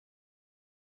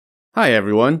Hi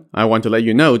everyone, I want to let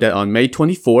you know that on May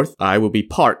 24th, I will be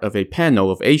part of a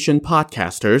panel of Asian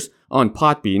podcasters on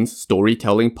Podbean's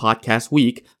Storytelling Podcast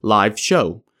Week live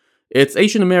show. It's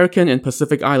Asian American and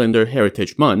Pacific Islander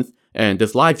Heritage Month, and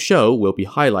this live show will be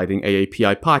highlighting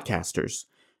AAPI podcasters.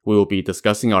 We will be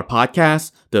discussing our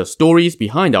podcasts, the stories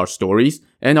behind our stories,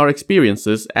 and our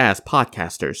experiences as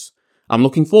podcasters. I'm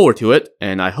looking forward to it,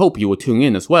 and I hope you will tune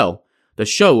in as well. The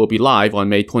show will be live on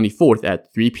May 24th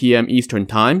at 3 p.m. Eastern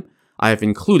Time. I have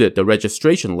included the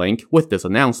registration link with this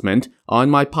announcement on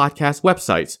my podcast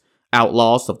websites,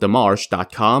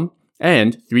 outlawsofthemarsh.com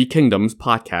and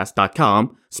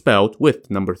threekingdomspodcast.com, spelled with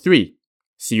number 3.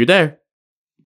 See you there!